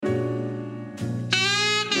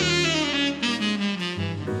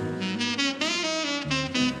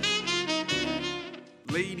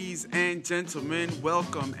and gentlemen,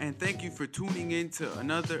 welcome and thank you for tuning in to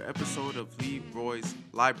another episode of Leroy's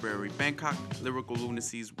Library, Bangkok Lyrical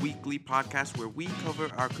Lunacy's weekly podcast where we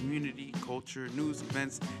cover our community, culture, news,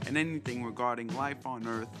 events, and anything regarding life on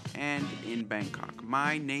Earth and in Bangkok.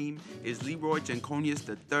 My name is Leroy Janconius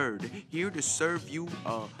III, here to serve you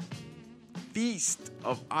a feast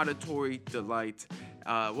of auditory delight.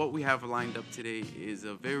 What we have lined up today is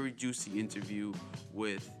a very juicy interview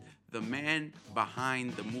with the man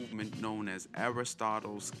behind the movement known as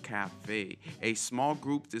Aristotle's Cafe, a small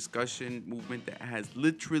group discussion movement that has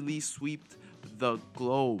literally swept the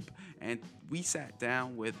globe. And we sat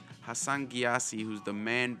down with Hassan Ghiassi, who's the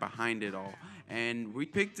man behind it all. And we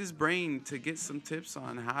picked his brain to get some tips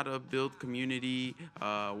on how to build community,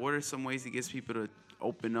 what are some ways he gets people to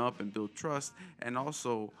open up and build trust, and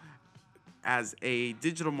also as a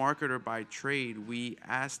digital marketer by trade, we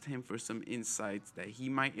asked him for some insights that he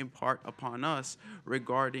might impart upon us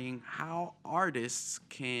regarding how artists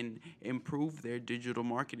can improve their digital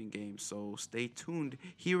marketing game. So stay tuned.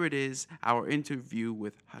 Here it is, our interview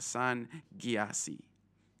with Hassan Ghiassi.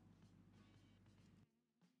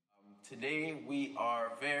 Today, we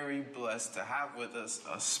are very blessed to have with us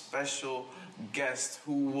a special guest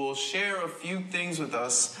who will share a few things with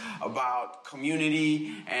us about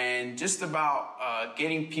community and just about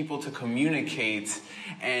getting people to communicate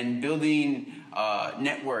and building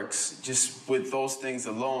networks just with those things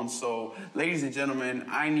alone. So, ladies and gentlemen,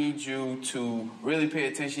 I need you to really pay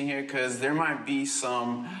attention here because there might be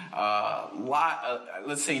some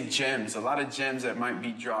let's say gems, a lot of gems that might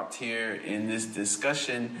be dropped here in this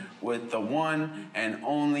discussion with the one and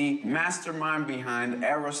only mastermind behind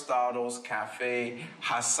Aristotle's Cafe,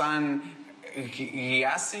 Hassan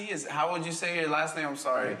Ghiassi. How would you say your last name? I'm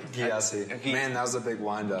sorry. Ghiassi. Man, that was a big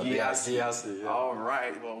wind-up. Ghiassi. Ghiassi, yeah. All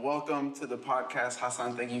right. Well, welcome to the podcast,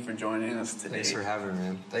 Hassan. Thank you for joining us today. Thanks for having me,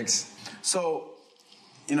 man. Thanks. So,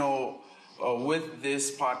 with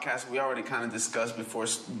this podcast, we already kind of discussed before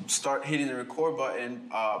start hitting the record button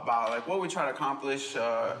about like what we try to accomplish.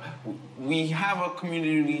 We have a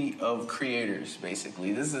community of creators,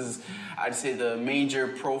 basically. This is, I'd say, the major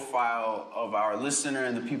profile of our listener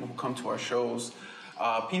and the people who come to our shows.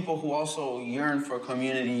 People who also yearn for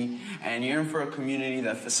community and yearn for a community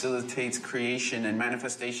that facilitates creation and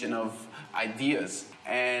manifestation of ideas.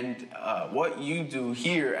 And what you do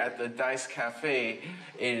here at the Dice Cafe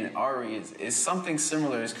in Ari is something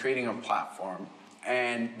similar, is creating a platform.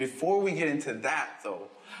 And before we get into that, though,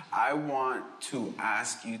 I want to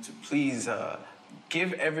ask you to please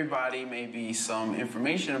give everybody maybe some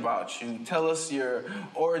information about you. Tell us your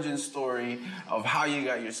origin story of how you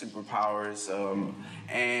got your superpowers,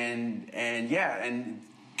 and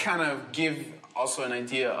kind of give also an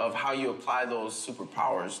idea of how you apply those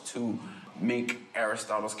superpowers to make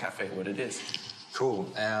Aristotle's Cafe what it is.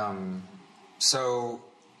 Cool. So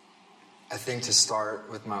I think to start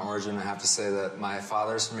with my origin, I have to say that my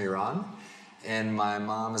father's from Iran and my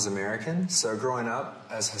mom is American. So growing up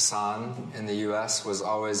as Hassan in the U.S. was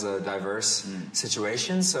always a diverse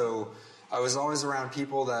situation. So I was always around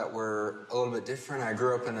people that were a little bit different. I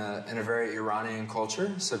grew up in a very Iranian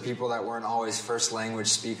culture. So people that weren't always first language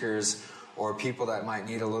speakers, or people that might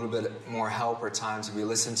need a little bit more help or time to be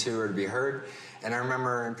listened to or to be heard. And I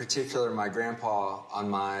remember in particular my grandpa on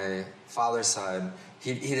my father's side,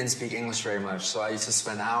 he didn't speak English very much, so I used to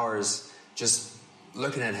spend hours just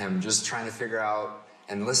looking at him, just trying to figure out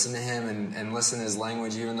and listen to him and listen to his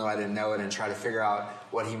language even though I didn't know it, and try to figure out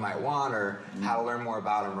what he might want or how to learn more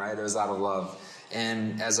about him, right? It was out of love.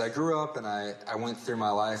 And as I grew up and I went through my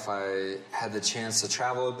life, I had the chance to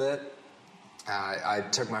travel a bit. I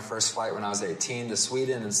took my first flight when I was 18 to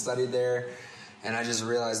Sweden and studied there, and I just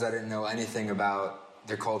realized I didn't know anything about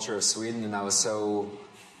the culture of Sweden, and I was so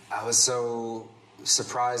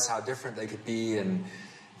surprised how different they could be, and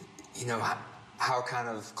how kind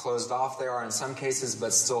of closed off they are in some cases,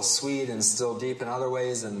 but still sweet and still deep in other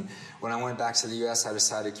ways. And when I went back to the U.S., I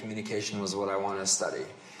decided communication was what I wanted to study.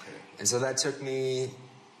 And so that took me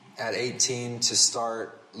at 18 to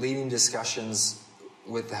start leading discussions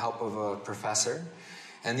with the help of a professor.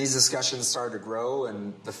 And these discussions started to grow,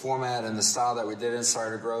 and the format and the style that we did it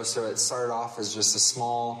started to grow. So it started off as just a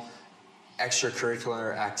small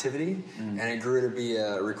extracurricular activity, and it grew to be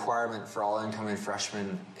a requirement for all incoming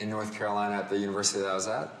freshmen in North Carolina at the university that I was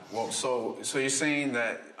at. Well, so you're saying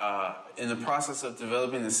that in the process of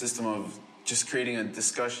developing the system of just creating a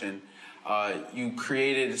discussion, you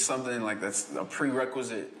created something like that's a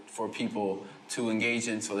prerequisite for people to engage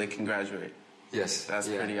in so they can graduate. Yes. That's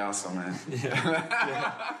pretty awesome, man.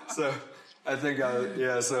 Yeah. So I think,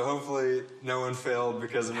 so hopefully no one failed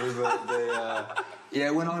because of me, but they,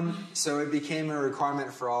 it went on. So it became a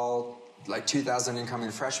requirement for all like 2,000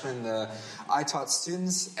 incoming freshmen. I taught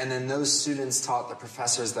students, and then those students taught the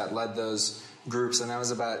professors that led those groups, and I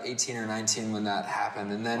was about 18 or 19 when that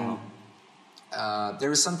happened. And then there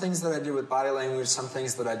were some things that I did with body language, some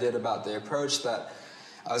things that I did about the approach, that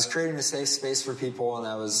I was creating a safe space for people, and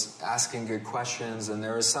I was asking good questions, and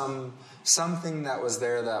there was something that was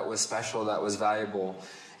there that was special, that was valuable.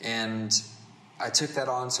 And I took that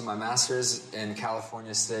on to my master's in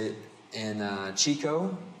California State in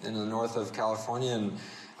Chico, in the north of California, and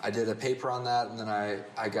I did a paper on that, and then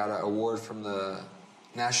I got an award from the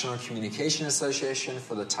National Communication Association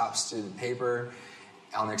for the top student paper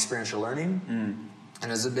on experiential learning. And it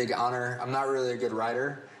was a big honor. I'm not really a good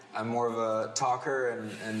writer. I'm more of a talker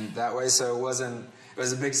and that way, so it was a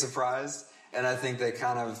big surprise. And I think they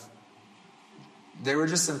were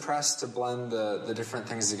just impressed to blend the different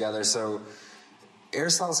things together. So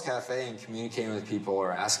Aristotle's Cafe and communicating with people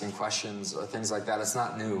or asking questions or things like that, it's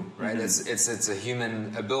not new, right? It's a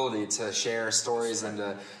human ability to share stories and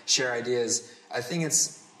to share ideas. I think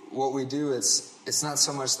it's what we do, it's not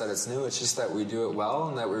so much that it's new, it's just that we do it well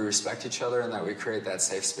and that we respect each other and that we create that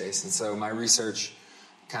safe space. And so my research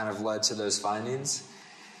kind of led to those findings.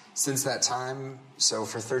 Since that time, so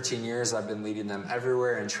for 13 years, I've been leading them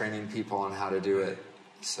everywhere and training people on how to do it.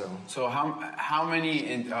 So how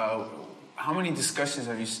many discussions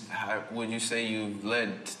would you say you've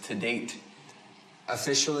led to date?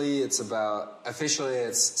 Officially, it's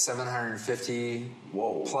 750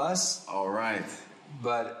 plus. All right.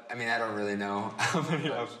 But, I mean, I don't really know how many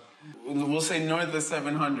of. We'll say north of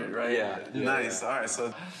 700, right? Yeah. Nice. Yeah. All right.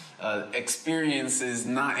 So experience is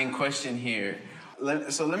not in question here.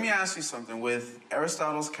 So let me ask you something. With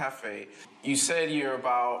Aristotle's Cafe, you said you're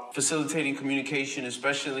about facilitating communication,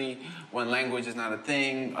 especially when language is not a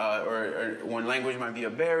thing, or when language might be a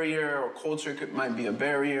barrier, or culture might be a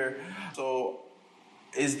barrier. So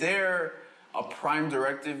is there a prime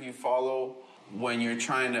directive you follow when you're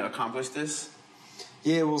trying to accomplish this?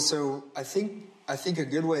 Yeah, well, so I think a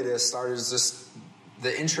good way to start is just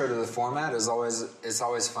the intro to the format is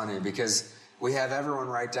always funny, because we have everyone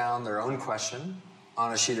write down their own question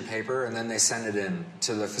on a sheet of paper, and then they send it in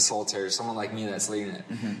to the facilitator, someone like me that's leading it.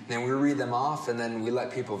 Then we read them off, and then we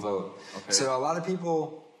let people vote. Okay. So a lot of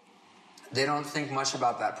people, they don't think much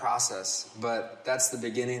about that process, but that's the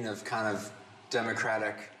beginning of kind of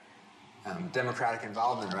democratic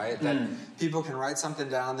involvement, right? That people can write something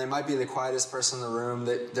down. They might be the quietest person in the room.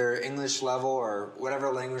 Their English level or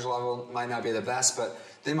whatever language level might not be the best, but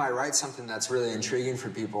they might write something that's really intriguing for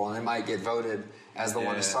people, and it might get voted as the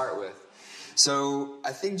one to start with. So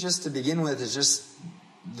I think just to begin with is just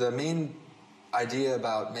the main idea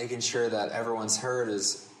about making sure that everyone's heard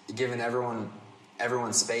is giving everyone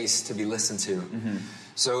space to be listened to.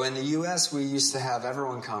 So in the U.S., we used to have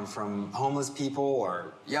everyone come, from homeless people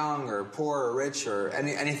or young or poor or rich or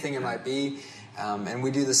anything it might be, and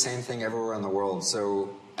we do the same thing everywhere in the world. So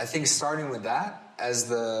I think starting with that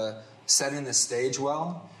as setting the stage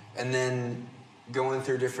well, and then going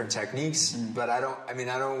through different techniques. But I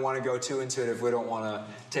don't want to go too into it if we don't want to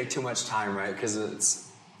take too much time, right? Because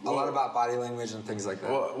it's a lot about body language and things like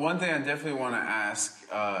that. Well, one thing I definitely want to ask,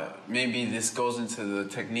 maybe this goes into the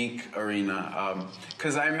technique arena,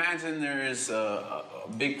 because I imagine there's a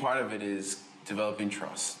big part of it is developing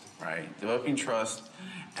trust, right? Developing trust,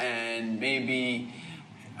 and maybe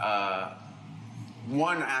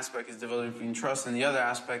one aspect is developing trust, and the other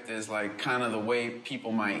aspect is like kind of the way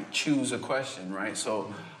people might choose a question, right?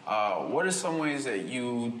 So what are some ways that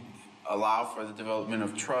you allow for the development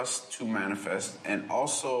of trust to manifest? And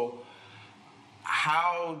also,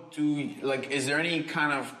 is there any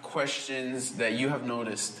kind of questions that you have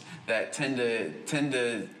noticed that tend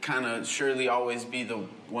to kind of surely always be the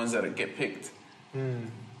ones that get picked?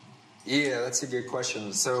 Yeah, that's a good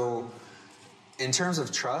question. So in terms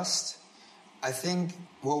of trust, I think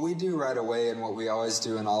what we do right away, and what we always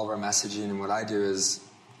do in all of our messaging, and what I do, is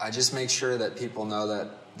I just make sure that people know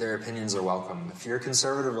that their opinions are welcome. If you're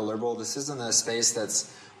conservative or liberal, this isn't a space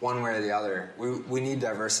that's one way or the other. We need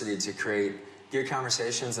diversity to create good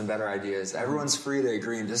conversations and better ideas. Everyone's free to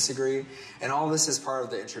agree and disagree, and all this is part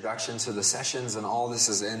of the introduction to the sessions, and all this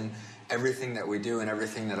is in everything that we do and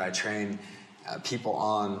everything that I train people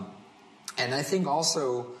on. And I think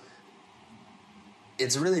also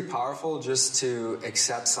it's really powerful just to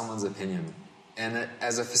accept someone's opinion. And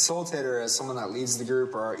as a facilitator, as someone that leads the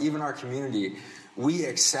group, or even our community, we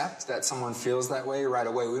accept that someone feels that way right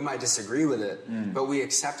away. We might disagree with it, but we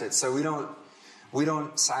accept it. So we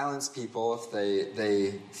don't silence people if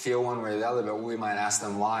they feel one way or the other, but we might ask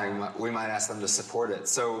them why. We might ask them to support it.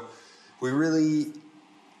 So we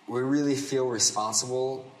we really feel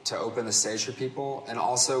responsible to open the stage for people, and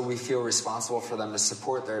also we feel responsible for them to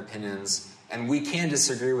support their opinions, and we can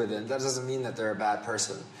disagree with it. That doesn't mean that they're a bad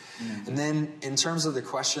person. And then in terms of the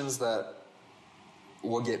questions that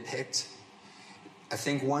will get picked, I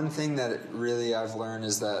think one thing that really I've learned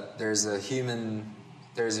is that there's a human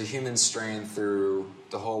strain through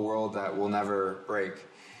the whole world that will never break.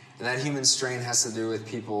 And that human strain has to do with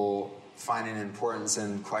people finding importance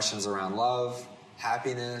in questions around love,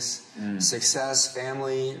 happiness, success,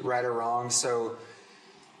 family, right or wrong. So,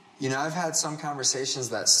 I've had some conversations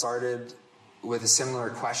that started with a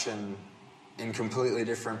similar question in completely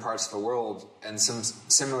different parts of the world, and some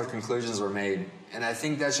similar conclusions were made. And I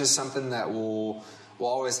think that's just something that will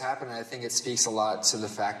always happen. And I think it speaks a lot to the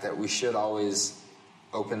fact that we should always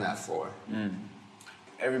open that floor.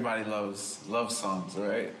 Everybody loves love songs,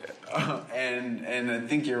 right? And I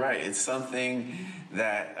think you're right. It's something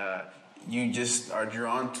that you just are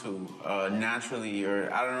drawn to naturally,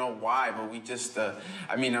 or I don't know why, but we just,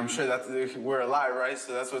 I'm sure that we're alive, right?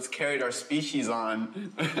 So that's what's carried our species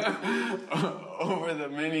on over the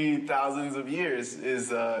many thousands of years is,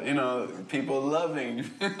 people loving.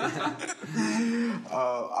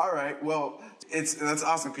 All right, well, that's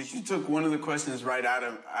awesome, because you took one of the questions right out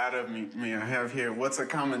of me. I have here, what's a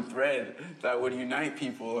common thread that would unite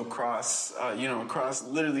people across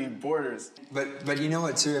literally borders? But you know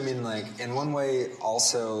what too? In one way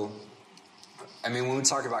also, when we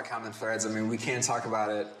talk about common threads, we can talk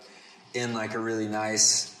about it in like a really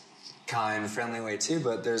nice, kind, friendly way too.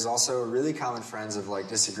 But there's also really common friends of like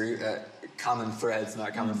common threads,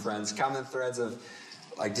 not common friends, common threads of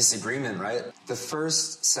like disagreement, right? The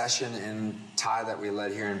first session in Thai that we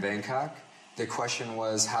led here in Bangkok, the question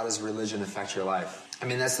was, how does religion affect your life?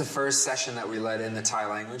 That's the first session that we led in the Thai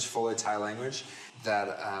language, fully Thai language,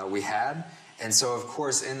 that we had. And so, of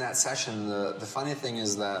course, in that session, the funny thing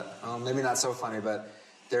is that, maybe not so funny, but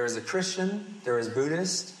there was a Christian, there was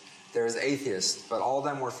Buddhist, there was atheist, but all of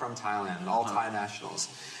them were from Thailand, all Thai nationals.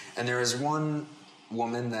 And there was one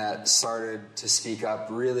woman that started to speak up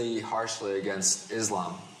really harshly against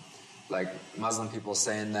Islam. Like Muslim people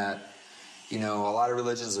saying that, a lot of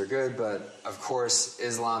religions are good, but of course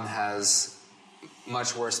Islam has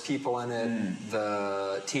much worse people in it.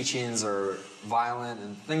 The teachings are violent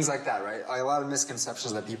and things like that, right? A lot of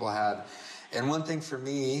misconceptions that people had. And one thing for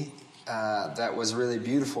me that was really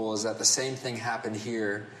beautiful is that the same thing happened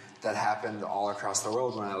here that happened all across the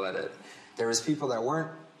world when I led it. There was people that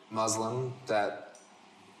weren't Muslim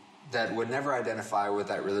that would never identify with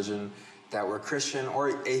that religion, that were Christian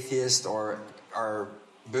or atheist or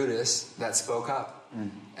Buddhist, that spoke up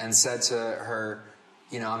and said to her,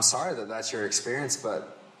 I'm sorry that that's your experience,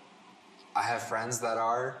 but I have friends that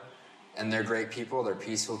are, and they're great people, they're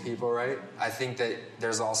peaceful people, right? I think that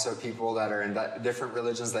there's also people that are in different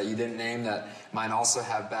religions that you didn't name that might also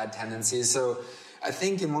have bad tendencies. So I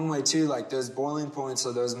think in one way too, like those boiling points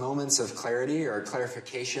or those moments of clarity or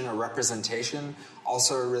clarification or representation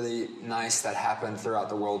also are really nice that happen throughout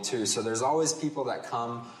the world too. So there's always people that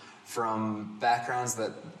come from backgrounds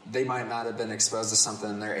that they might not have been exposed to something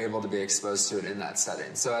and they're able to be exposed to it in that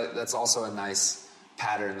setting. So that's also a nice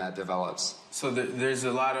pattern that develops. So there's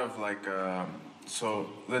a lot of like, so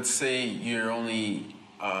let's say you're only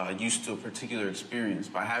used to a particular experience.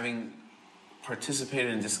 By having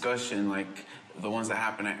participated in discussion like the ones that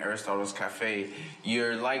happen at Aristotle's Cafe,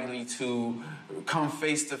 you're likely to come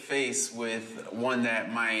face to face with one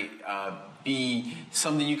that might be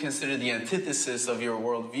something you consider the antithesis of your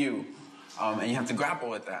worldview, and you have to grapple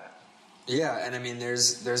with that. Yeah, and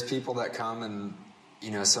there's people that come and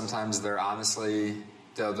sometimes they're honestly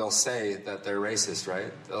they'll say that they're racist,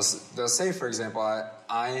 right? They'll say, for example,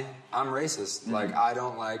 I'm racist. Like I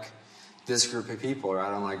don't like this group of people, or I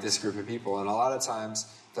don't like this group of people, and a lot of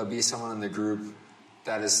times there'll be someone in the group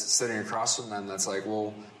that is sitting across from them that's like,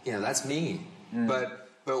 well, that's me. But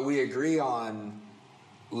we agree on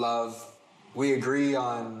love. We agree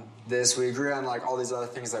on this. We agree on like all these other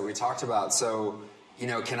things that we talked about. So,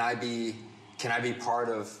 can I be part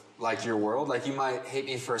of like your world? Like you might hate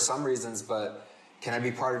me for some reasons, but can I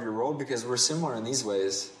be part of your world? Because we're similar in these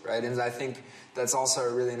ways, right? And I think that's also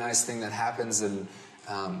a really nice thing that happens. And,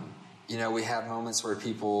 we have moments where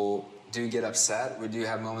people do get upset. We do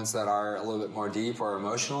have moments that are a little bit more deep or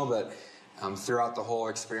emotional, but throughout the whole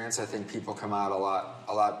experience, I think people come out a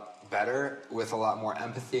lot better with a lot more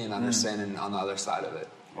empathy and understanding on the other side of it.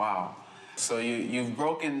 Wow. So you've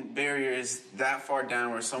broken barriers that far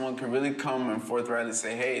down where someone can really come and forthrightly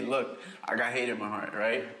say, hey, look, I got hate in my heart,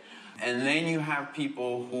 right? And then you have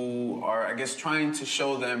people who are, I guess, trying to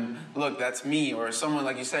show them, look, that's me. Or someone,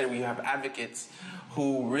 like you said, we have advocates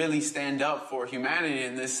who really stand up for humanity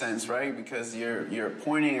in this sense, right? Because you're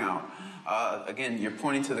pointing out, again, you're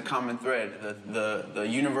pointing to the common thread, the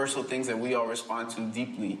universal things that we all respond to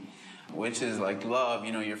deeply, which is like love,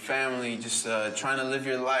 your family, just trying to live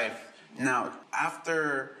your life. Now,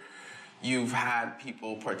 after you've had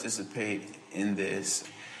people participate in this,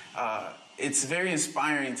 it's very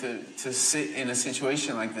inspiring to sit in a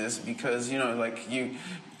situation like this because,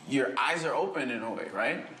 your eyes are open in a way,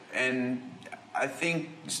 right? And I think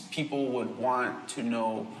people would want to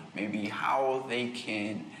know maybe how they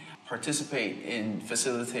can participate in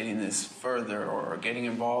facilitating this further or getting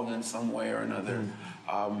involved in some way or another.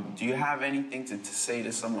 Do you have anything to say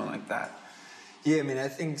to someone like that? Yeah, I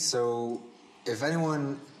think so. If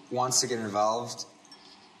anyone wants to get involved,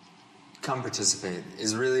 come participate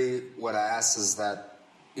is really what I ask. Is that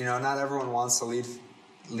not everyone wants to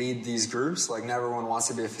lead these groups, like not everyone wants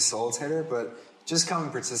to be a facilitator, but just come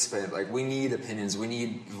and participate. Like, we need opinions, we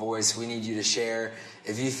need voice, we need you to share.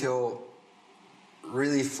 If you feel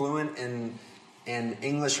really fluent in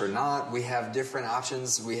English or not, we have different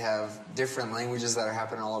options. We have different languages that are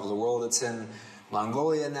happening all over the world. It's in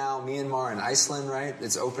Mongolia now, Myanmar, and Iceland, right?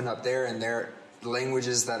 It's opened up there, and there are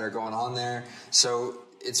languages that are going on there. So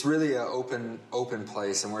it's really an open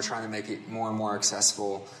place, and we're trying to make it more and more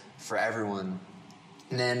accessible for everyone.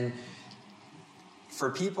 And then for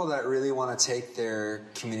people that really want to take their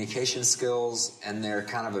communication skills and their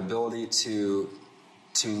kind of ability to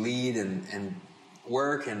lead and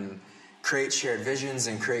work and create shared visions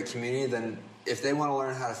and create community, then if they want to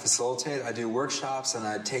learn how to facilitate, I do workshops and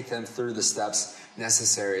I take them through the steps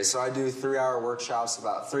necessary. So I do 3-hour workshops,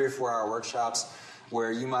 about 3 or 4 hour workshops,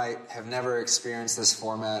 where you might have never experienced this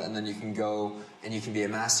format, and then you can go and you can be a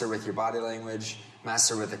master with your body language,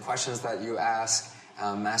 master with the questions that you ask,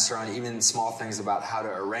 master on even small things about how to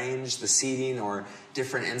arrange the seating or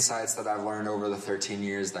different insights that I've learned over the 13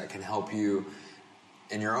 years that can help you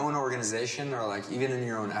in your own organization or like even in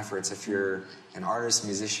your own efforts if you're an artist,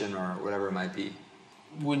 musician, or whatever it might be.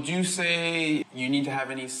 Would you say you need to have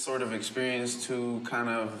any sort of experience to kind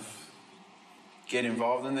of get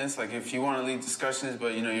involved in this? Like, if you want to lead discussions,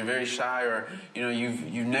 but you're very shy, or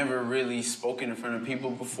you've never really spoken in front of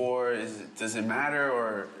people before, does it matter?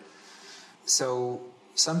 Or so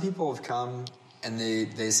some people have come and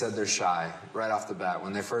they said they're shy right off the bat.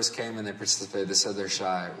 When they first came and they participated, they said they're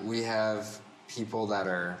shy. We have people that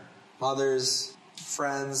are mothers,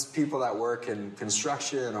 friends, people that work in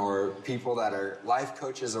construction, or people that are life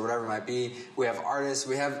coaches or whatever it might be. We have artists.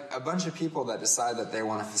 We have a bunch of people that decide that they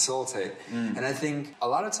want to facilitate. And I think a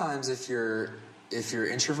lot of times if you're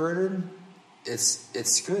introverted,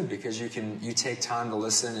 it's good because you take time to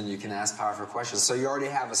listen and you can ask powerful questions. So you already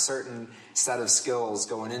have a certain set of skills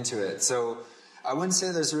going into it. So I wouldn't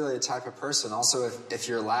say there's really a type of person. Also, if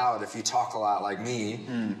you're loud, if you talk a lot like me,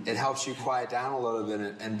 it helps you quiet down a little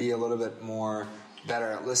bit and be a little bit more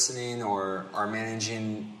better at listening or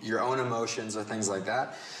managing your own emotions or things like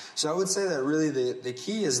that. So I would say that really the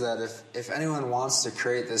key is that if anyone wants to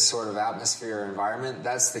create this sort of atmosphere or environment,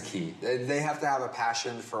 that's the key. They have to have a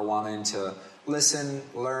passion for wanting to listen,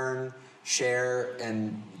 learn, share,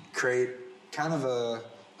 and create kind of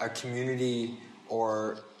a community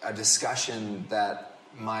or a discussion that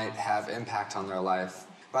might have impact on their life.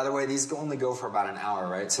 By the way, these only go for about an hour,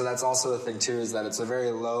 right? So that's also the thing too, is that it's a very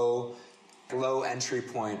low entry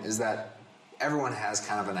point, is that everyone has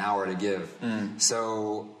kind of an hour to give.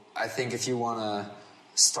 So I think if you want to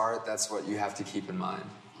start, that's what you have to keep in mind.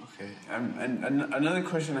 Okay. And another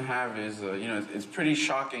question I have is, it's pretty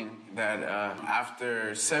shocking that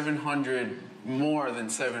after more than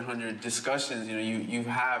 700 discussions, you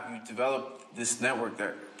developed this network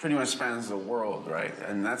that pretty much spans the world, right?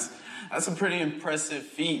 And that's a pretty impressive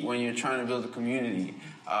feat when you're trying to build a community.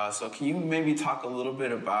 So can you maybe talk a little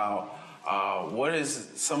bit about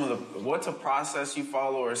what's a process you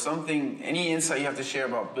follow, or something, any insight you have to share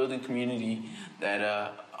about building community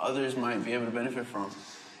that others might be able to benefit from?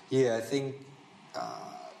 Yeah, I think,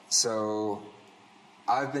 so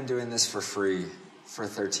I've been doing this for free for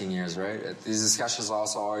 13 years, right? These discussions are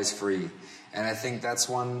also always free. And I think that's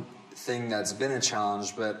one thing that's been a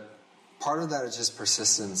challenge, but part of that is just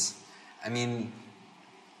persistence. I mean,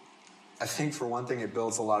 I think for one thing, it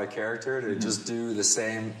builds a lot of character to just do the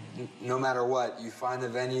same, no matter what. You find a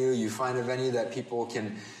venue that people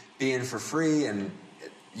can be in for free, and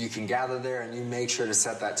you can gather there, and you make sure to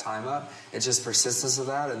set that time up. It's just persistence of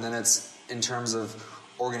that, and then it's in terms of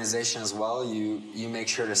organization as well. You make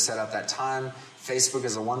sure to set up that time. Facebook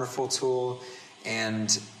is a wonderful tool,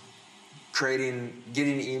 and getting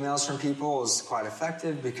emails from people is quite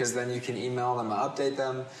effective because then you can email them and update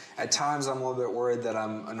them. At times I'm a little bit worried that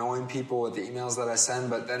I'm annoying people with the emails that I send,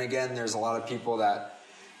 but then again, there's a lot of people that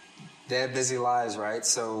they have busy lives, right?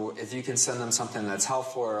 So if you can send them something that's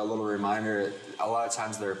helpful or a little reminder, a lot of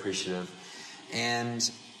times they're appreciative. And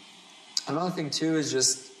another thing too is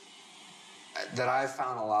just that I've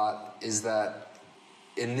found a lot is that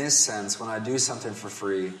in this sense, when I do something for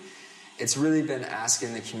free, it's really been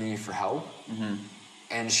asking the community for help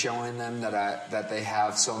and showing them that they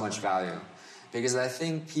have so much value. Because I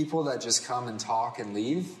think people that just come and talk and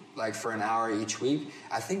leave, like for an hour each week,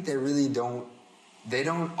 I think they really don't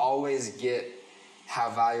always get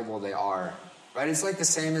how valuable they are, right? It's like the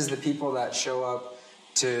same as the people that show up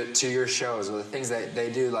to your shows or the things that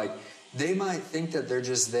they do. Like, they might think that they're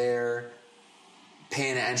just there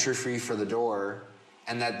paying an entry fee for the door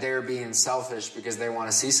and that they're being selfish because they want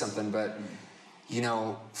to see something. But, you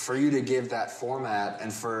know, for you to give that format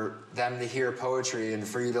and for them to hear poetry and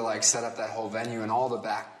for you to, like, set up that whole venue and all the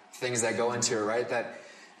back things that go into it, right?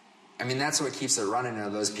 I mean, that's what keeps it running are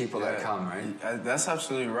those people that come, right? That's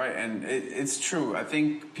absolutely right. And it's true. I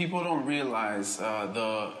think people don't realize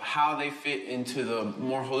how they fit into the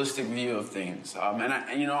more holistic view of things. And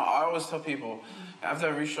I always tell people, after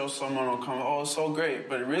every show, someone will come, oh, it's so great.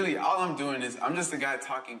 But really, all I'm doing is I'm just a guy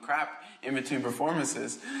talking crap in between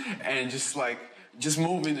performances and just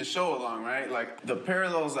moving the show along, right? Like, the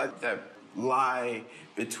parallels that lie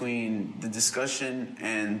between the discussion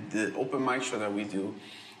and the open mic show that we do,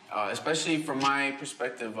 especially from my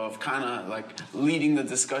perspective of kind of like leading the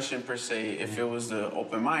discussion per se, if it was the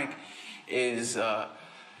open mic, is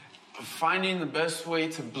finding the best way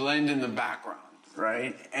to blend in the background,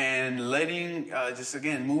 right? And letting, just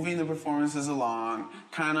again, moving the performances along,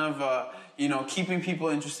 kind of, keeping people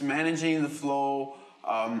interested, managing the flow,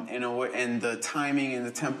 in a way, and the timing and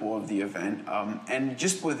the tempo of the event. And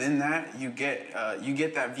just within that, you get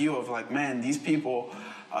that view of like, man, these people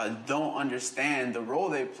don't understand the role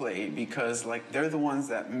they play because like they're the ones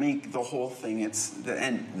that make the whole thing. It's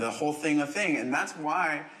the whole thing a thing, and that's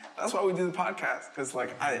why we do the podcast. Because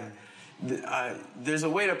like there's a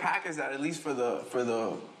way to package that, at least for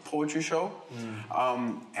the poetry show,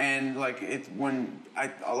 and like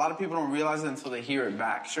a lot of people don't realize it until they hear it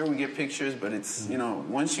back. Sure, we get pictures, but it's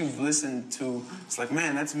once you've listened to, it's like,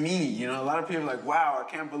 man, that's me. A lot of people are like, wow, I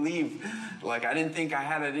can't believe, like, I didn't think I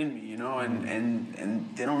had it in me. And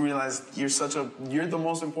they don't realize you're the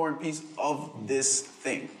most important piece of this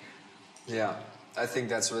thing. Yeah, I think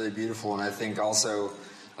that's really beautiful, and I think also,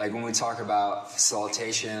 like, when we talk about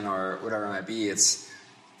facilitation or whatever it might be, it's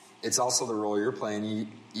also the role you're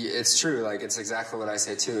playing. It's true, like, it's exactly what I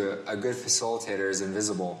say too. A good facilitator is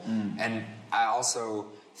invisible. And I also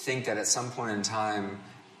think that at some point in time,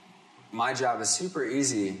 my job is super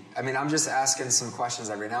easy. I mean, I'm just asking some questions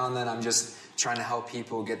every now and then. I'm just trying to help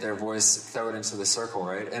people get their voice, throw it into the circle,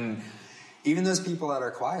 right? And even those people that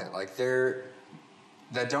are quiet, like,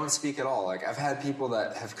 that don't speak at all. Like, I've had people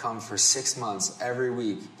that have come for 6 months every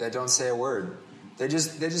week that don't say a word. They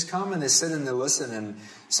just come and they sit and they listen, and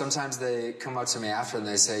sometimes they come up to me after and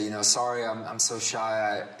they say, sorry, I'm so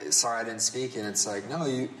shy. Sorry I didn't speak. And it's like, no,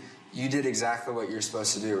 you did exactly what you're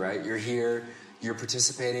supposed to do, right? You're here, you're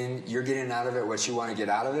participating, you're getting out of it what you want to get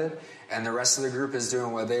out of it, and the rest of the group is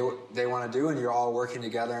doing what they want to do, and you're all working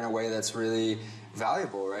together in a way that's really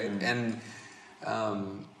valuable, right? And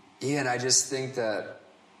and I just think that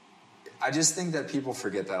people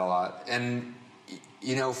forget that a lot. And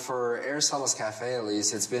for Aristotle's Cafe, at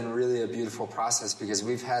least, it's been really a beautiful process because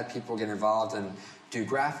we've had people get involved and do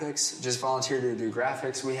graphics, just volunteer to do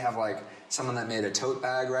graphics. We have, like, someone that made a tote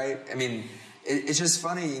bag, right? I mean, it's just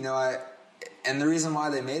funny, and the reason why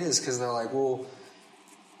they made it is because they're like, well,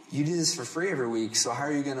 you do this for free every week, so how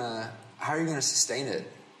are you gonna sustain it?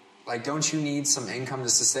 Like, don't you need some income to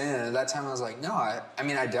sustain it? And at that time, I was like, no, I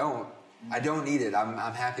don't. I don't need it. I'm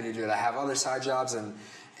happy to do it. I have other side jobs, and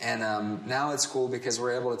now it's cool because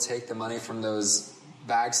we're able to take the money from those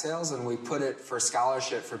bag sales and we put it for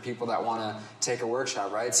scholarship for people that want to take a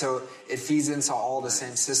workshop, right? So it feeds into all the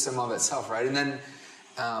same system of itself, right? And then,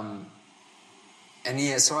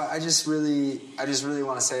 so I just really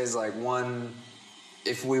want to say is, like,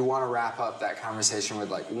 if we want to wrap up that conversation with,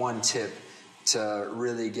 like, one tip to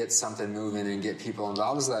really get something moving and get people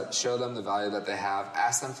involved, is that show them the value that they have,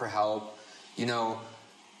 ask them for help,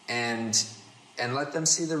 and let them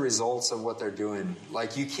see the results of what they're doing.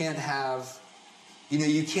 Like, you can't have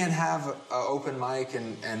an open mic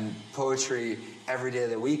and poetry every day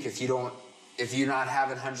of the week if you're not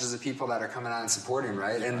having hundreds of people that are coming out and supporting,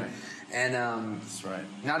 right? And That's right.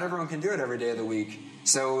 Not everyone can do it every day of the week.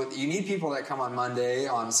 So you need people that come on Monday,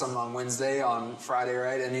 some on Wednesday, on Friday,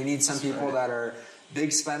 right? And you need some people that are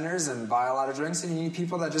big spenders and buy a lot of drinks, and you need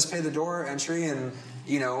people that just pay the door entry and,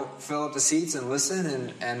 fill up the seats and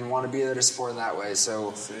listen and want to be there to support in that way. So,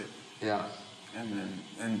 that's it. Yeah.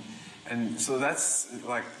 And so that's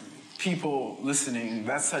like people listening.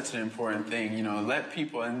 That's such an important thing, let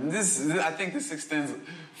people, and I think this extends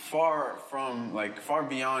far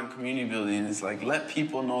beyond community building. It's like, let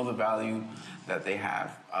people know the value that they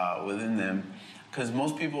have within them, because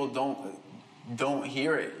most people don't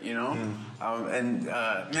hear it,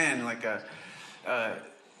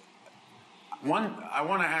 I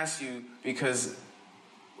want to ask you, because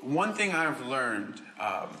one thing I've learned,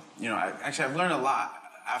 I've learned a lot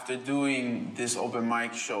after doing this open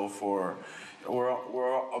mic show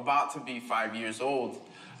we're about to be 5 years old.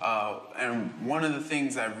 And one of the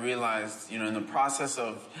things I've realized, in the process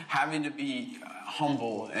of having to be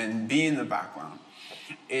humble and be in the background,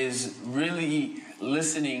 is really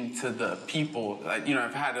listening to the people.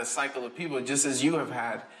 I've had a cycle of people, just as you have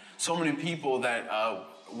had so many people that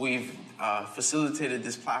we've facilitated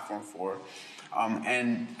this platform for.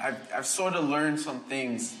 And I've sort of learned some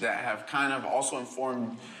things that have kind of also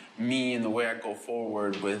informed me in the way I go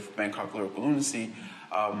forward with Bangkok Lyrical Lunacy,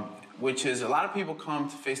 which is a lot of people come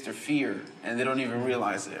to face their fear and they don't even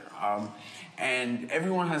realize it. And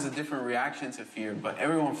everyone has a different reaction to fear, but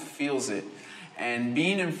everyone feels it. And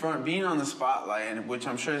being on the spotlight, and which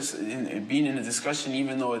I'm sure is being in a discussion,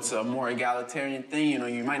 even though it's a more egalitarian thing,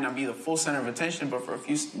 you might not be the full center of attention, but for a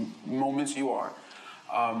few moments you are.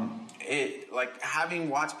 Having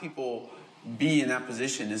watched people be in that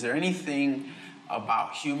position, is there anything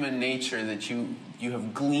about human nature that you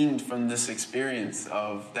have gleaned from this experience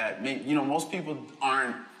of that most people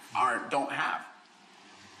don't have?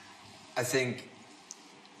 I think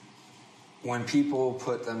when people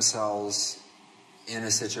put themselves in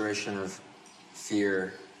a situation of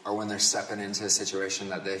fear, or when they're stepping into a situation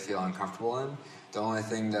that they feel uncomfortable in, the only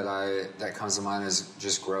thing that comes to mind is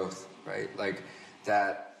just growth, right? Like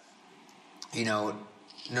that, no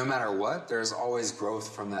matter what, there's always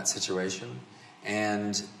growth from that situation.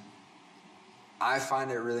 And I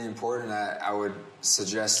find it really important that I would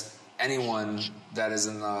suggest anyone that is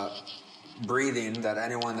in the breathing, that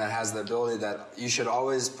anyone that has the ability, that you should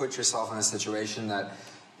always put yourself in a situation that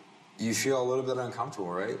you feel a little bit uncomfortable,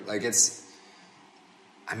 right? Like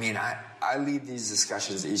I lead these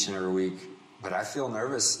discussions each and every week, but I feel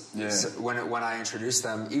nervous when I introduce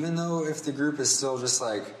them, even though if the group is still just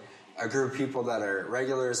like a group of people that are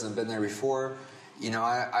regulars and been there before,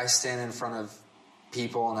 I stand in front of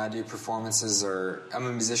people and I do performances, or I'm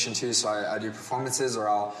a musician too, so I do performances, or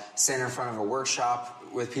I'll stand in front of a workshop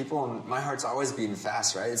with people, and my heart's always beating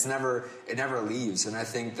fast, right? It never leaves. And I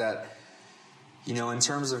think that, in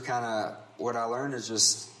terms of kind of what I learned is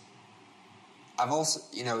just, I've also,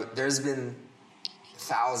 there's been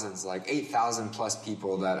thousands, like 8,000 plus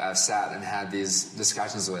people that I've sat and had these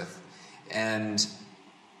discussions with. And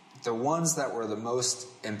the ones that were the most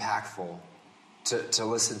impactful to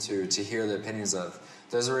listen to hear the opinions of,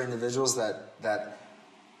 those were individuals that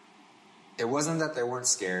it wasn't that they weren't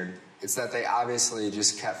scared, it's that they obviously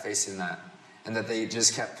just kept facing that, and that they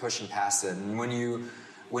just kept pushing past it. And when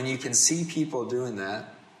you can see people doing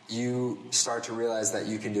that, you start to realize that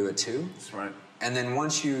you can do it too. That's right. And then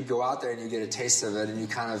once you go out there and you get a taste of it, and you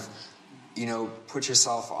kind of, put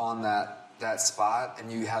yourself on that spot,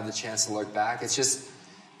 and you have the chance to look back, it's just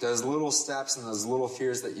those little steps and those little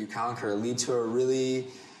fears that you conquer lead to a really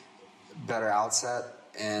better outset.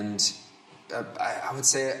 And I would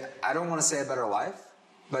say, I don't want to say a better life,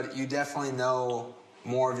 but you definitely know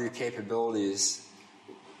more of your capabilities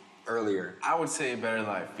earlier. I would say a better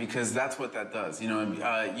life, because that's what that does.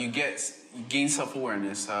 You gain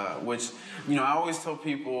self-awareness, which, I always tell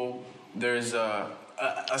people there's a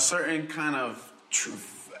certain kind of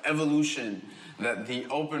evolution that the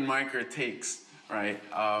open micer takes, right?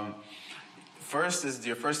 First is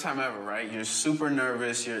your first time ever, right? You're super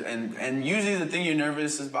nervous. And usually the thing you're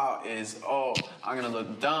nervous about is, I'm gonna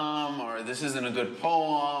look dumb, or this isn't a good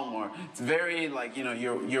poem, or it's very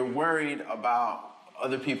you're worried about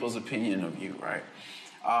other people's opinion of you, right?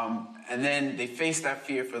 And then they face that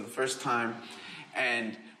fear for the first time,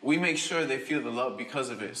 and we make sure they feel the love because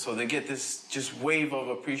of it. So they get this just wave of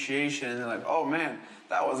appreciation, and they're like, oh man,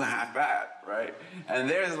 that wasn't half bad, right? And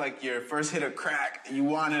there's like your first hit of crack, you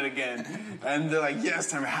want it again. And they're like, yes,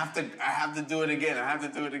 Tim, I have to do it again, I have to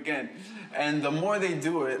do it again. And the more they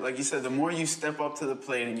do it, like you said, the more you step up to the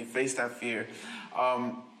plate and you face that fear,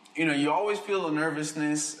 you always feel a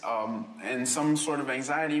nervousness and some sort of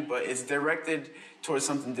anxiety, but it's directed towards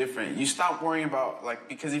something different. You stop worrying about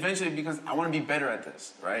because eventually it becomes, I want to be better at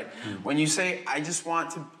this, right? When you say, I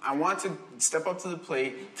want to step up to the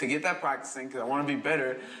plate to get that practicing because I want to be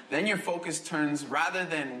better, then your focus turns, rather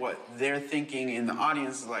than what they're thinking in the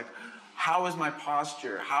audience, is like, how is my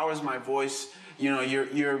posture? How is my voice?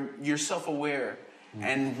 You're self-aware.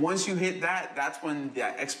 And once you hit that, that's when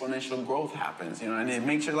that exponential growth happens, and it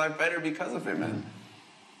makes your life better because of it, man.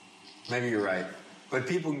 Maybe you're right. But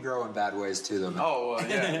people can grow in bad ways too, though, man. Oh, well,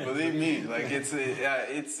 yeah, believe me.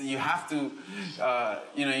 It's you have to,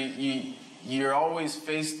 you're always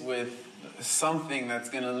faced with something that's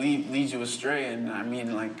going to lead you astray. And I mean,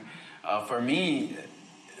 for me,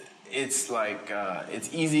 it's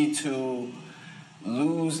it's easy to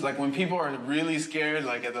lose. Like when people are really scared,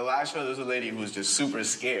 like at the last show, there's a lady who was just super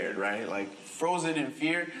scared, right? Like frozen in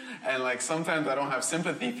fear. And sometimes I don't have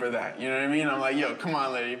sympathy for that. You know what I mean? I'm like, yo, come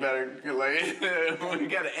on, lady, you better we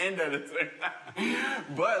gotta end at a certain time.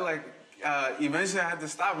 But eventually I had to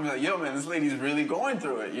stop and be like, yo, man, this lady's really going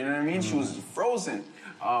through it. You know what I mean? She was frozen.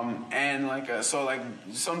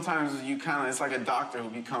 Sometimes you it's like a doctor who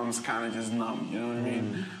becomes kind of just numb. You know what I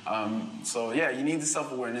mean? You need the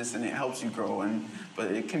self-awareness and it helps you grow.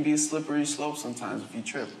 But it can be a slippery slope sometimes if you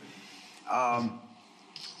trip.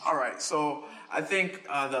 All right, so I think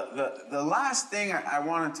the last thing I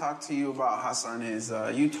want to talk to you about, Hassan, is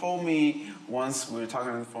you told me once we were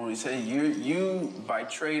talking on the phone, you said you by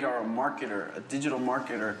trade are a marketer, a digital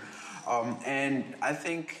marketer, and I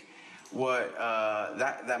think what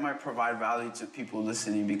that might provide value to people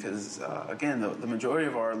listening because, again, the majority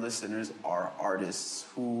of our listeners are artists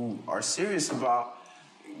who are serious about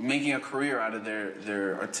making a career out of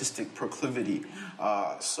their artistic proclivity.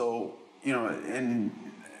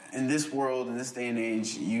 In this world, in this day and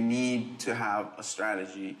age, you need to have a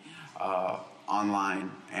strategy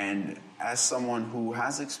online. And as someone who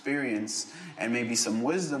has experience and maybe some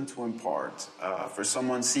wisdom to impart for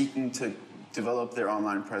someone seeking to develop their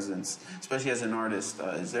online presence, especially as an artist,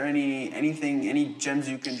 is there any gems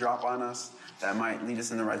you can drop on us that might lead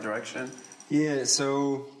us in the right direction? Yeah,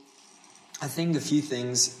 so I think a few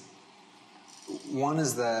things. One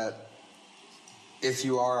is that if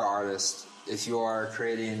you are an artist, if you are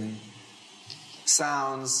creating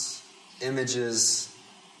sounds, images,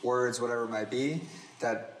 words, whatever it might be,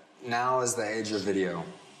 that now is the age of video.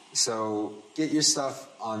 So get your stuff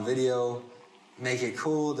on video, make it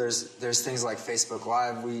cool. There's things like Facebook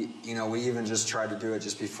Live. We even just tried to do it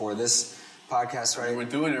just before this podcast, right? We're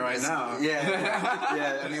doing it right now.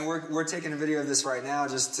 Yeah. I mean, we're taking a video of this right now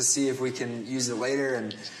just to see if we can use it later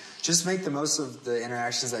and just make the most of the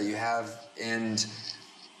interactions that you have. And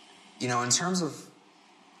in terms of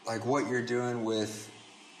what you're doing with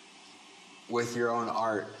your own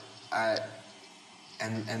art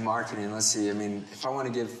and marketing, let's see. I mean, if I want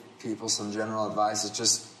to give people some general advice, it's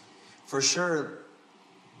just for sure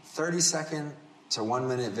 30-second to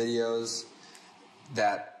 1-minute videos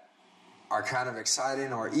that are kind of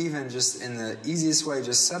exciting, or even just in the easiest way,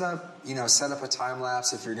 just set up a time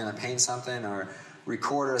lapse if you're going to paint something, or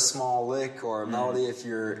record a small lick or a melody if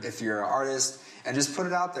you're an artist. And just put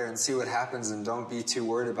it out there and see what happens, and don't be too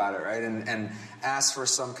worried about it, right? And ask for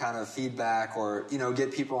some kind of feedback, or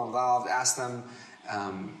get people involved. Ask them,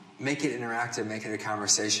 make it interactive, make it a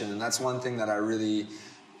conversation. And that's one thing that I really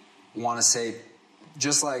want to say.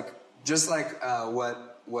 Just like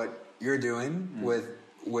what you're doing with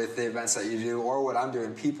the events that you do, or what I'm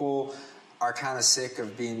doing, people are kind of sick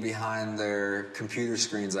of being behind their computer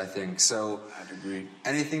screens, I think. So I'd agree.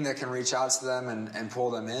 Anything that can reach out to them and pull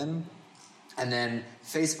them in. And then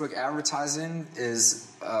Facebook advertising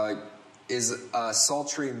is a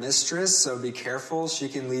sultry mistress, so be careful. She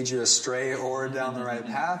can lead you astray or down the right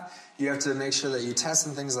path. You have to make sure that you test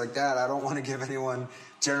and things like that. I don't want to give anyone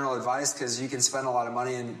general advice because you can spend a lot of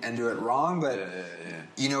money and do it wrong. But,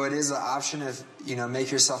 it is an option if,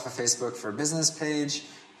 make yourself a Facebook for Business page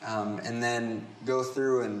and then go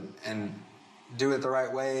through and do it the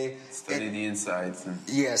right way. Study the insights.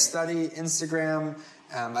 Study Instagram.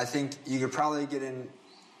 I think you could probably get in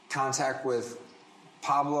contact with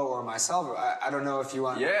Pablo or myself. I don't know if you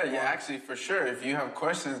want. Yeah, actually, for sure. If you have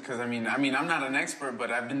questions, because I mean, I'm not an expert,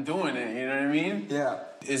 but I've been doing it. You know what I mean? Yeah.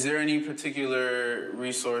 Is there any particular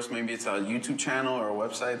resource? Maybe it's a YouTube channel or a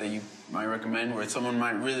website that you might recommend, where someone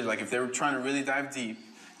might really if they're trying to really dive deep,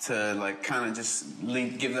 to kind of just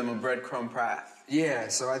give them a breadcrumb path. Yeah.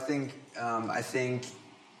 So I think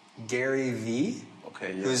Gary V.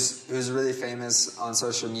 Okay, yeah. Who's really famous on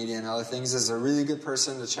social media and other things, is a really good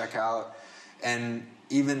person to check out. And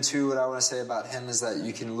even too, what I want to say about him is that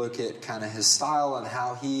you can look at kind of his style and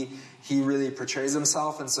how he really portrays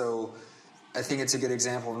himself. And so I think it's a good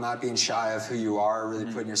example of not being shy of who you are,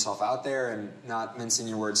 really putting yourself out there and not mincing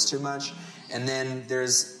your words too much. And then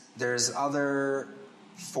there's other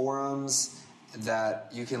forums that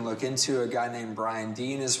you can look into. A guy named Brian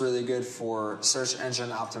Dean is really good for search engine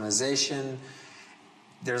optimization.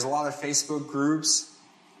 There's a lot of Facebook groups,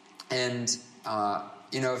 and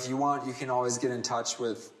if you want, you can always get in touch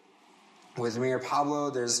with me or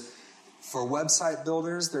Pablo. For website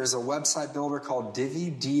builders, there's a website builder called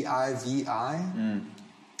Divi, D-I-V-I.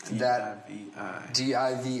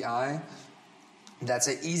 D-I-V-I. That's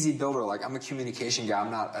an easy builder. Like, I'm a communication guy.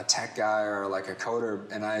 I'm not a tech guy or like a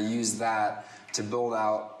coder, and I use that to build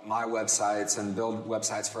out my websites and build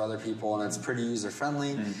websites for other people, and it's pretty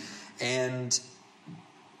user-friendly. And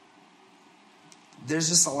there's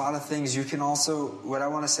just a lot of things. You can also, what I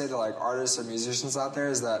want to say to like artists or musicians out there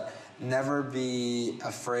is that never be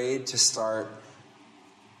afraid to start,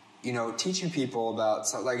 teaching people about,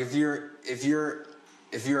 so like if you're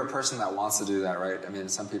a person that wants to do that, right? I mean,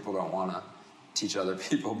 some people don't want to teach other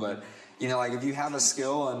people, but like if you have a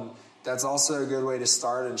skill, and that's also a good way to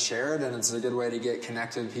start and share it, and it's a good way to get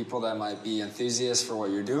connected with people that might be enthusiasts for what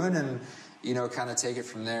you're doing, and kind of take it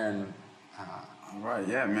from there. And all right,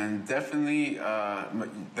 yeah, man, definitely.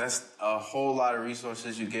 That's a whole lot of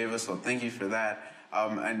resources you gave us, so thank you for that.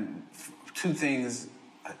 And two things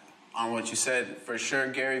on what you said. For sure,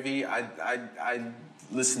 Gary Vee, I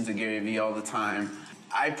listen to Gary Vee all the time.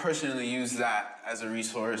 I personally use that as a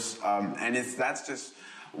resource, and that's just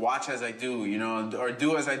watch as I do, or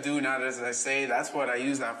do as I do, not as I say. That's what I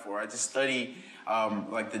use that for. I just study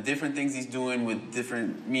like the different things he's doing with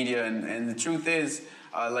different media, and the truth is,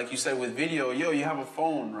 like you said with video, you have a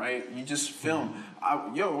phone, right? You just film.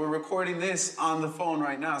 We're recording this on the phone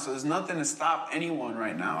right now, so there's nothing to stop anyone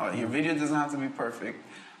right now. Your video doesn't have to be perfect.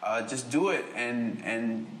 Just do it,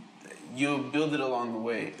 and you'll build it along the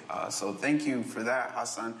way. So thank you for that,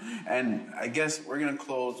 Hassan. And I guess we're going to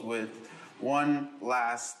close with one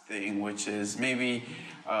last thing, which is maybe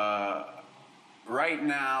right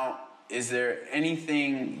now, is there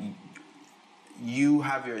anything you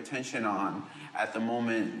have your attention on at the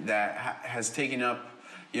moment that has taken up,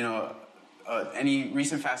 any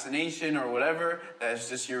recent fascination or whatever that's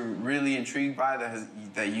just you're really intrigued by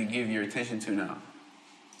that you give your attention to now?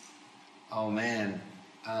 Oh man.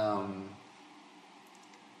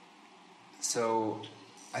 So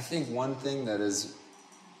I think one thing that is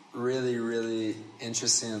really, really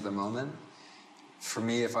interesting at the moment for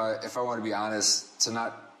me, if I want to be honest, to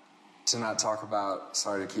not talk about,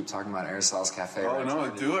 sorry to keep talking about Aristotle's Cafe. Oh, no,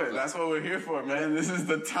 do it. That's what we're here for, man. This is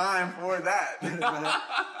the time for that.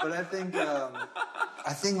 but I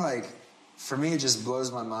think like, for me, it just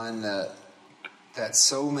blows my mind that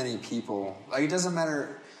so many people, like, it doesn't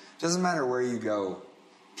matter where you go,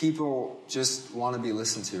 people just want to be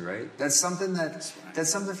listened to, right? That's something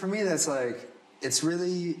for me that's like, it's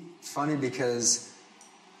really funny because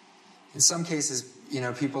in some cases,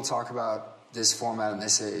 people talk about this format and they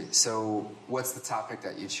say, so what's the topic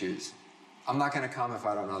that you choose? I'm not going to come if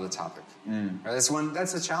I don't know the topic. Right?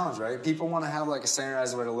 That's a challenge, right? People want to have like a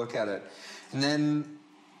standardized way to look at it. And then,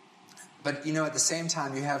 but at the same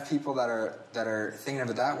time, you have people that are thinking of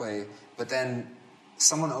it that way, but then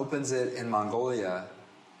someone opens it in Mongolia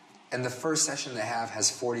and the first session they have has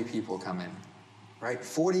 40 people come in, right?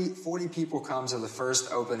 40 people come to the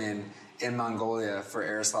first opening in Mongolia for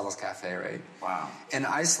Aristotle's Cafe, right? Wow. In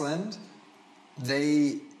Iceland,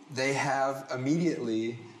 they have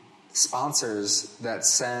immediately sponsors that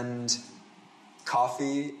send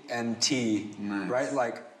coffee and tea, nice. Right?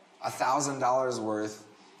 Like $1,000 worth,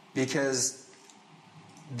 because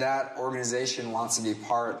that organization wants to be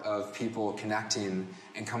part of people connecting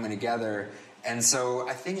and coming together. And so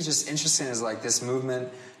I think it's just interesting as like this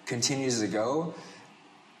movement continues to go.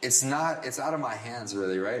 It's out of my hands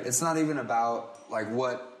really, right? It's not even about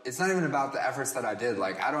it's not even about the efforts that I did.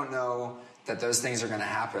 Like, I don't know that those things are going to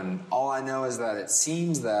happen. All I know is that it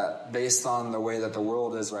seems that based on the way that the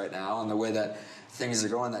world is right now and the way that things are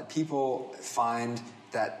going, that people find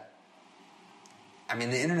that, I mean,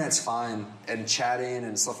 the internet's fine and chatting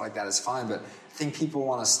and stuff like that is fine, but I think people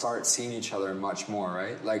want to start seeing each other much more,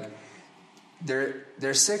 right? Like,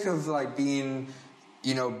 they're sick of like being,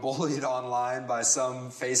 bullied online by some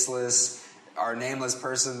faceless or nameless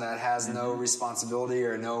person that has no responsibility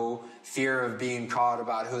or no fear of being caught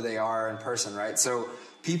about who they are in person, right? So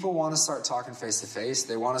people want to start talking face to face.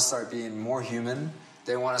 They want to start being more human.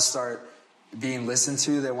 They want to start, being listened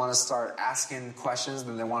to. They want to start asking questions,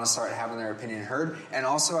 then they want to start having their opinion heard. And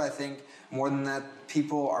also, I think more than that,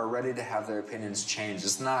 people are ready to have their opinions changed.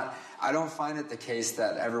 It's not. I don't find it the case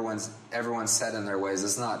that everyone's set in their ways.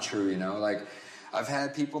 It's not true, you know. Like, I've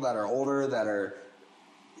had people that are older, that are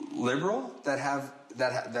liberal, that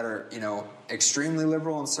are, you know, extremely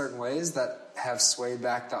liberal in certain ways, that have swayed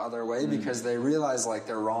back the other way because they realize like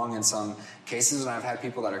they're wrong in some cases. And I've had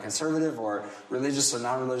people that are conservative or religious or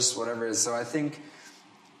non-religious, whatever it is. So I think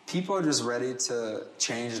people are just ready to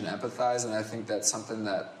change and empathize, and I think that's something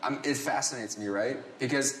that it fascinates me, right?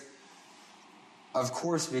 Because of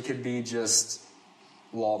course we could be just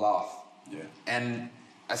walled off. Yeah. And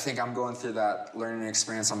I think I'm going through that learning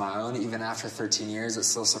experience on my own. Even after 13 years, it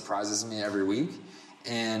still surprises me every week.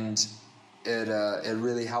 And it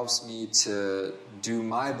really helps me to do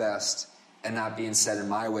my best and not being set in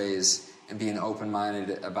my ways and being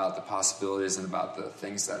open-minded about the possibilities and about the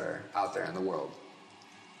things that are out there in the world.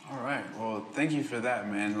 All right. Well, thank you for that,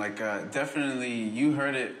 man. Like, definitely, you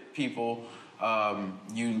heard it, people. I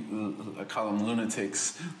call them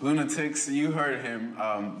lunatics. Lunatics, you heard him.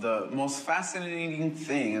 The most fascinating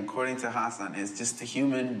thing, according to Hassan, is just the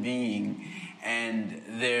human being and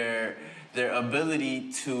their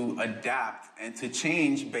ability to adapt and to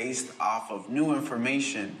change based off of new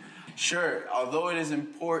information. Sure, although it is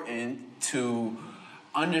important to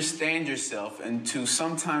understand yourself and to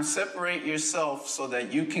sometimes separate yourself so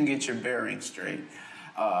that you can get your bearings straight,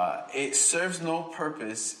 it serves no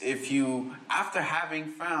purpose if you, after having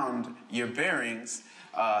found your bearings,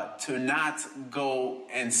 to not go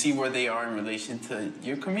and see where they are in relation to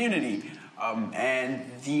your community. And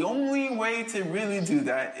the only way to really do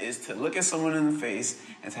that is to look at someone in the face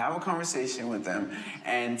and to have a conversation with them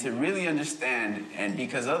and to really understand. And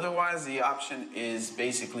because otherwise the option is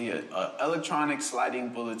basically an electronic sliding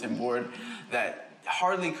bulletin board that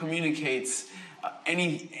hardly communicates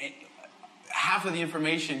half of the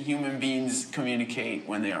information human beings communicate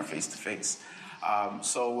when they are face to face.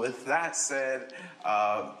 So with that said,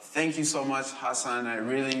 thank you so much, Hassan. I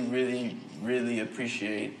really, really, really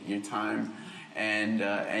appreciate your time. And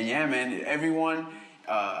yeah, man, everyone,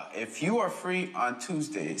 if you are free on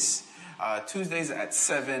Tuesdays at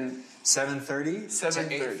 7:30 to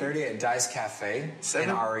 8:30 at Dice Cafe in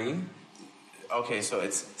RE. Okay, so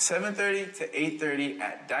it's 7:30 to 8:30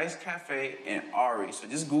 at Dice Cafe in RE. So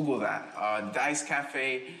just Google that. Dice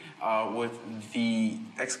Cafe with the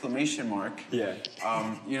exclamation mark. Yeah.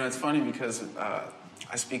 You know, it's funny because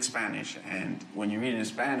I speak Spanish, and when you read it in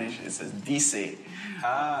Spanish, it says dice.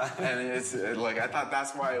 And it's like, I thought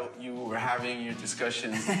that's why you were having your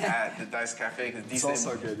discussions at the Dice Cafe, because dice,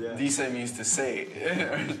 also good, yeah. Dice means to say,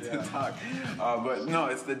 to talk. But no,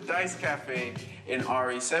 it's the Dice Cafe in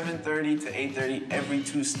RE, 7:30 to 8:30 every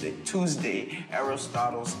Tuesday,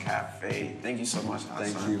 Aristotle's Cafe. Thank you so much,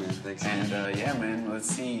 Hassan. Thank you, man. Thanks. And yeah, man, let's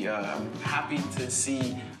see. I'm happy to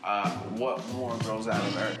see what more grows out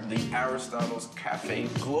of the Aristotle's Cafe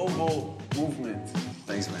global movement.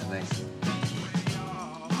 Thanks, man. Thanks.